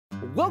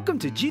Welcome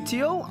to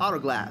GTO Auto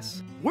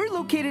Glass. We're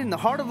located in the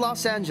heart of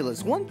Los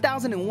Angeles,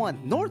 1001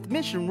 North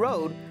Mission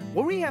Road,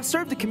 where we have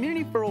served the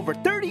community for over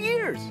 30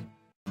 years.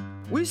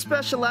 We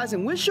specialize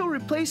in windshield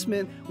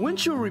replacement,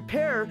 windshield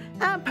repair,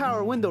 and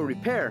power window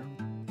repair.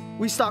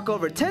 We stock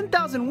over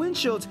 10,000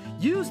 windshields,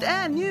 used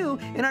and new,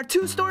 in our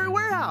 2-story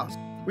warehouse.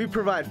 We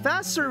provide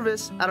fast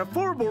service at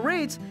affordable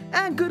rates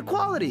and good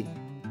quality.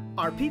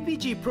 Our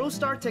PPG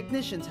ProStar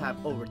technicians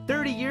have over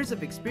 30 years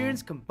of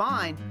experience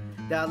combined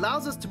that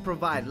allows us to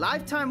provide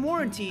lifetime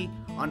warranty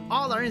on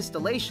all our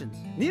installations.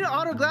 Need an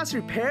auto glass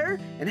repair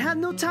and have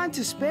no time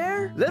to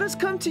spare? Let us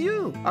come to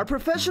you. Our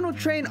professional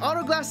trained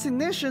auto glass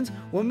technicians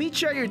will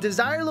meet you at your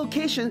desired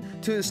location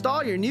to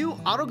install your new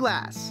auto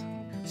glass.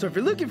 So if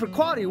you're looking for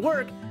quality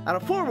work at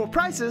affordable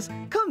prices,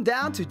 come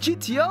down to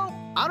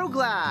GTO Auto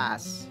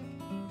Glass.